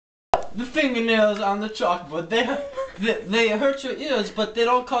the fingernails on the chalkboard. They hurt your ears, but they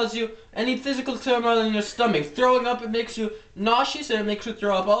don't cause you any physical turmoil in your stomach. Throwing up, it makes you nauseous and it makes you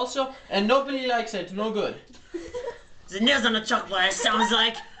throw up also, and nobody likes it. No good. The nails on the chalkboard sounds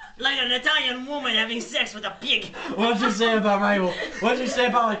like an Italian woman having sex with a pig. What'd you say about my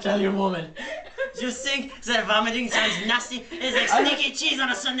Italian woman? You think that vomiting sounds nasty? It's like sneaky cheese on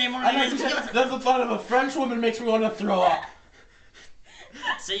a Sunday morning. The thought of a French woman makes me want to throw up.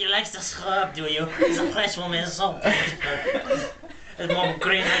 So you like to throw up, do you? Because a French woman is so beautiful. It's more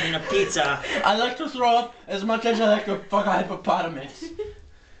green than a pizza. I like to throw up as much as I like to fuck a hippopotamus.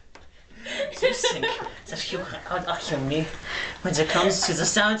 So you think that you can argue me when it comes to the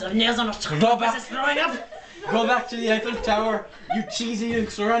sound of nails on a chalkboard? Go back. Throwing up? Go back to the Eiffel Tower, you cheesy and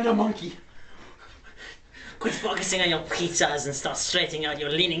surrender monkey. Quit focusing on your pizzas and start straightening out your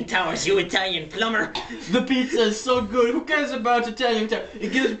leaning towers, you Italian plumber. The pizza is so good. Who cares about Italian tower?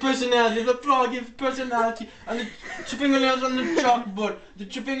 It gives personality. The floor gives personality. And the fingernails on the chalkboard. The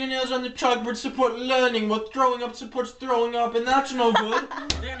fingernails on the chalkboard support learning. While throwing up supports throwing up, and that's no good.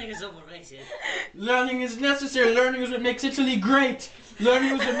 Learning is overrated. Learning is necessary. Learning is what makes Italy great.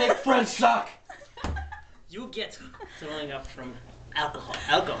 Learning is what makes France suck. You get throwing up from alcohol.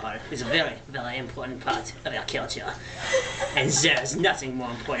 Alcohol is a very, very important part of our culture. And there's nothing more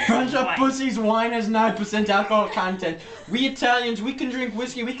important Crunch than up wine. pussies, wine has 9% alcohol content. We Italians, we can drink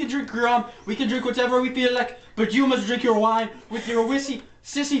whiskey, we can drink rum, we can drink whatever we feel like, but you must drink your wine with your whiskey,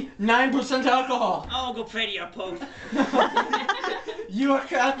 sissy, 9% alcohol. Oh, go pray to your Pope. You are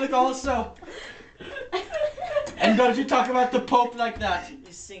Catholic also. And don't you talk about the Pope like that. You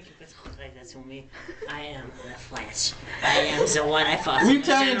think you could talk like that to me? I am the French. I am the one I fought We in the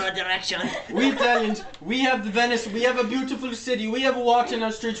Italians- general direction. We Italians, we have the Venice, we have a beautiful city, we have walks in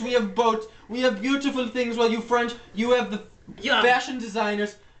our streets, we have boats, we have beautiful things, while you French, you have the Yeah. fashion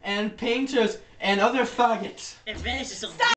designers and painters and other faggots. If Venice is so